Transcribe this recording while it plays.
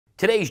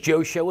Today's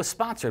Joe Show is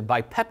sponsored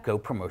by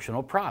Pepco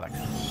Promotional Products.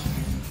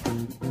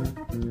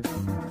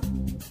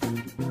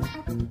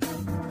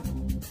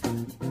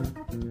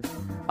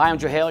 Hi, I'm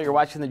Joe Haley. You're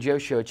watching the Joe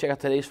Show. Check out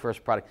today's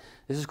first product.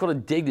 This is called a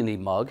Dignity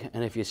Mug,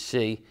 and if you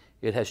see,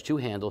 it has two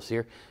handles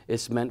here.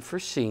 It's meant for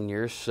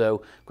seniors,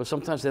 so because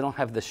sometimes they don't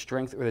have the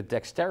strength or the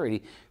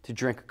dexterity to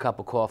drink a cup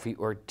of coffee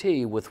or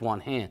tea with one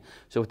hand.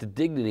 So with the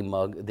Dignity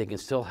Mug, they can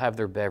still have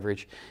their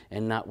beverage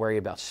and not worry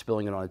about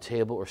spilling it on a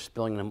table or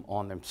spilling them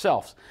on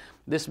themselves.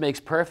 This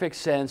makes perfect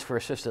sense for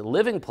assisted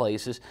living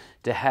places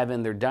to have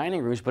in their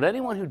dining rooms, but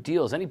anyone who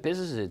deals, any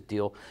businesses that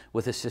deal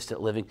with assisted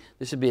living,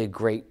 this would be a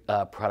great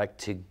product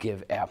to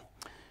give out.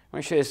 I'm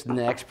going to show you this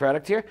next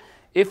product here.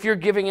 If you're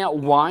giving out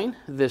wine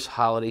this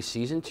holiday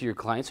season to your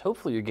clients,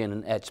 hopefully you're getting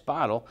an etched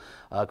bottle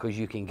because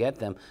you can get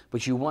them,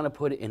 but you want to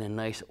put it in a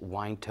nice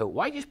wine tote.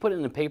 Why just put it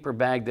in a paper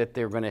bag that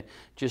they're going to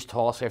just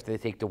toss after they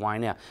take the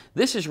wine out?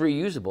 This is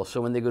reusable,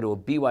 so when they go to a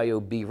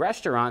BYOB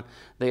restaurant,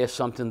 they have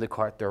something to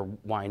cart their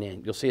wine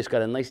in. You'll see it's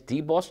got a nice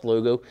debossed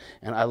logo,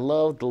 and I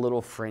love the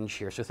little fringe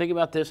here. So think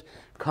about this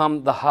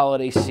come the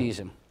holiday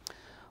season.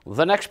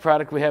 The next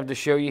product we have to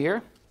show you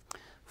here,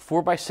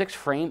 4x6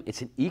 frame.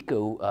 It's an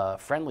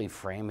eco-friendly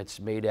frame. It's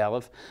made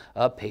out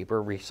of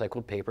paper,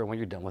 recycled paper. When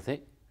you're done with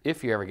it,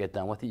 if you ever get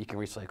done with it, you can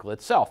recycle it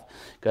itself.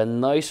 Got a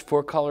nice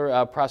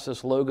four-color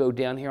process logo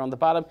down here on the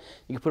bottom.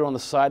 You can put it on the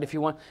side if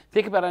you want.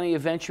 Think about any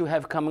events you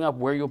have coming up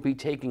where you'll be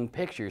taking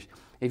pictures.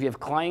 If you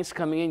have clients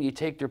coming in, you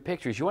take their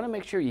pictures. You want to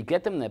make sure you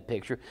get them that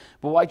picture,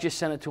 but why just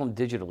send it to them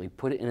digitally?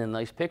 Put it in a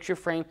nice picture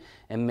frame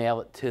and mail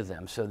it to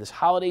them. So this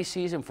holiday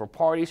season for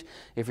parties,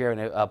 if you're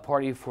having a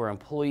party for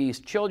employees'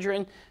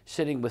 children,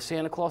 sitting with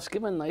Santa Claus,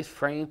 give them a nice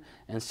frame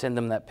and send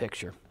them that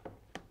picture.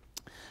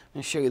 I'm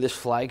going to show you this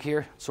flag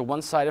here. It's a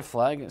one-sided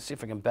flag. Let's see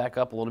if I can back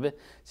up a little bit,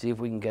 see if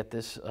we can get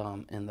this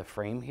in the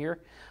frame here.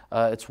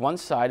 It's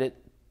one-sided,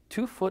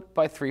 2 foot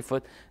by 3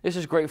 foot. This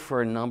is great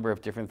for a number of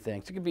different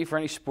things. It could be for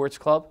any sports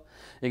club.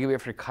 It could be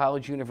for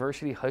college,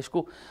 university, high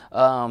school.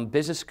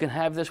 Business can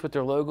have this with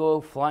their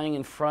logo flying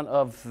in front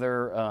of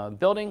their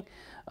building.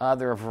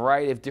 There are a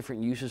variety of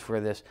different uses for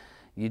this.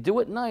 You do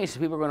it nice,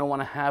 people are going to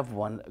want to have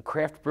one.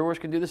 Craft brewers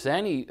can do this.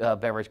 Any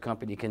beverage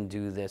company can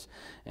do this.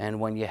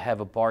 And when you have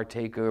a bar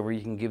takeover,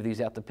 you can give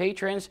these out to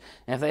patrons.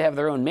 And if they have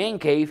their own man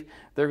cave,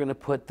 they're going to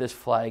put this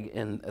flag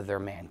in their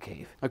man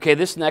cave. Okay,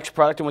 this next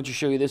product, I want to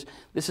show you this.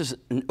 This is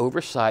an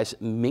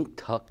oversized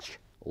mink-touch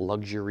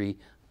luxury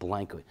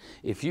blanket.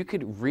 If you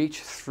could reach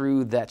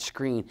through that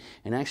screen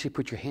and actually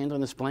put your hand on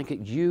this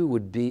blanket, you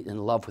would be in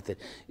love with it.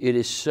 It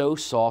is so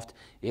soft.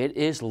 It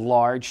is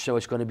large, so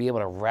it's going to be able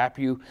to wrap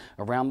you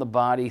around the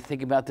body.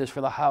 Think about this for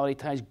the holiday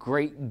times.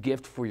 Great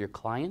gift for your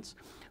clients,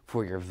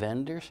 for your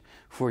vendors,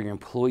 for your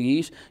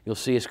employees. You'll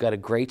see it's got a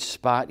great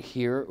spot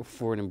here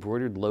for an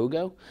embroidered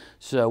logo.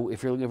 So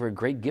if you're looking for a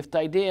great gift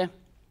idea,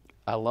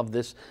 I love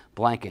this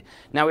blanket.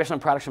 Now we have some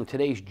products from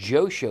today's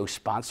Joe Show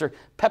sponsor,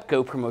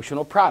 Pepco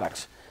Promotional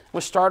Products. We'll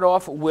start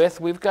off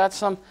with, we've got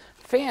some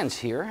fans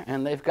here,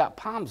 and they've got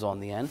palms on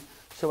the end,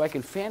 so I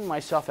can fan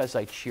myself as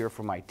I cheer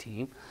for my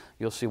team.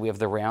 You'll see we have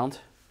the round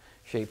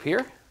shape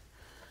here.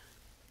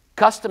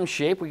 Custom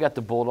shape, we got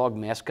the Bulldog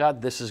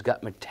mascot. This has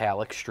got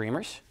metallic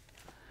streamers.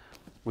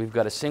 We've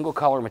got a single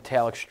color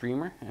metallic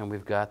streamer, and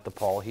we've got the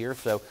paw here,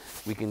 so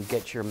we can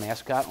get your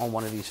mascot on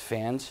one of these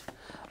fans.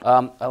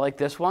 I like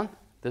this one.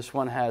 This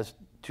one has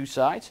two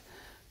sides.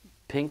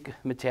 Pink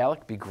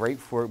metallic, be great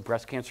for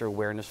Breast Cancer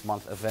Awareness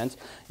Month events.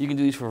 You can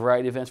do these for a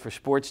variety of events, for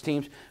sports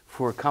teams,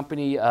 for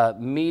company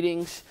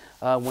meetings,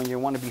 when you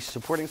want to be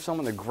supporting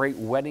someone, a great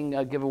wedding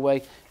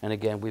giveaway. And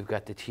again, we've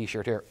got the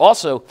t-shirt here.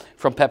 Also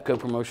from Pepco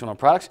Promotional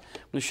Products, I'm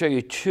going to show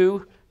you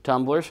two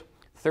tumblers.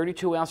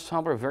 32-ounce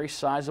tumbler, very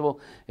sizable.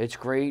 It's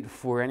great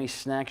for any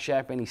snack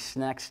shop, any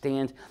snack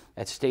stand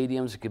at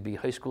stadiums. It could be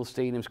high school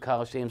stadiums,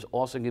 college stadiums.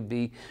 Also could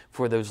be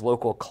for those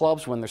local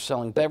clubs when they're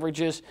selling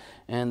beverages.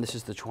 And this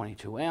is the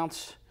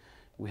 22-ounce.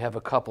 We have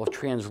a couple of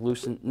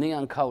translucent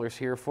neon colors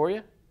here for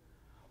you.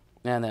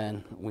 And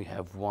then we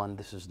have one,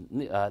 this is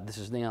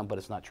neon, but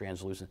it's not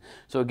translucent.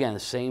 So again, the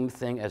same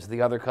thing as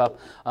the other cup.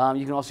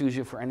 You can also use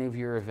it for any of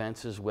your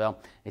events as well.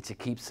 It's a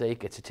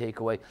keepsake, it's a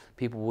takeaway.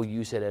 People will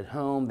use it at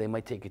home. They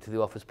might take it to the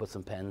office, put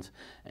some pens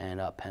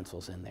and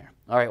pencils in there.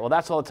 All right, well,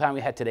 that's all the time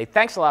we had today.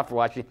 Thanks a lot for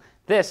watching.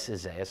 This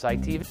is ASI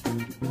TV.